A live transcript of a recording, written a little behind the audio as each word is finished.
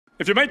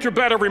If you make your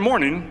bed every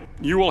morning,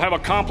 you will have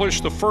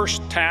accomplished the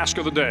first task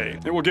of the day.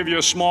 It will give you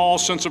a small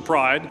sense of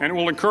pride, and it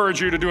will encourage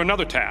you to do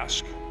another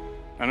task,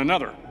 and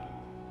another,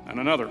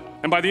 and another.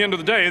 And by the end of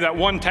the day, that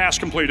one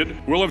task completed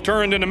will have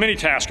turned into many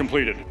tasks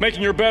completed.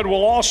 Making your bed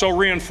will also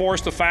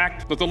reinforce the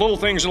fact that the little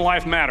things in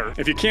life matter.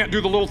 If you can't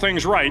do the little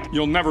things right,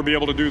 you'll never be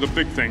able to do the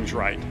big things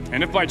right.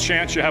 And if by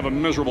chance you have a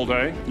miserable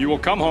day, you will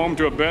come home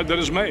to a bed that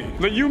is made,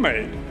 that you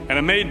made. And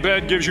a made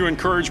bed gives you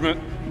encouragement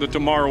that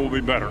tomorrow will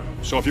be better.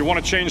 So if you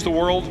want to change the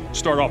world,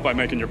 start off by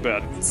making your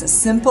bed. It's a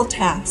simple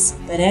task,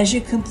 but as you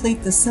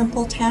complete the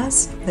simple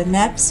task, the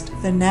next,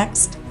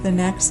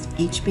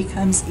 each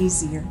becomes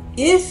easier.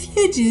 If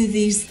you do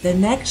these, the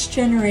next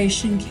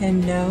generation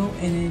can know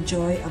and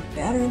enjoy a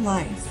better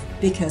life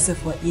because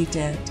of what you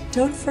did.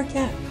 Don't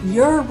forget,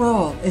 your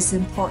role is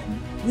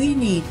important. We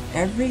need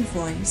every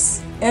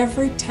voice,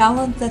 every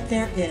talent that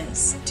there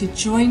is to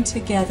join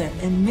together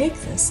and make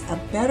this a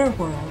better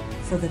world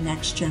for the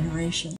next generation.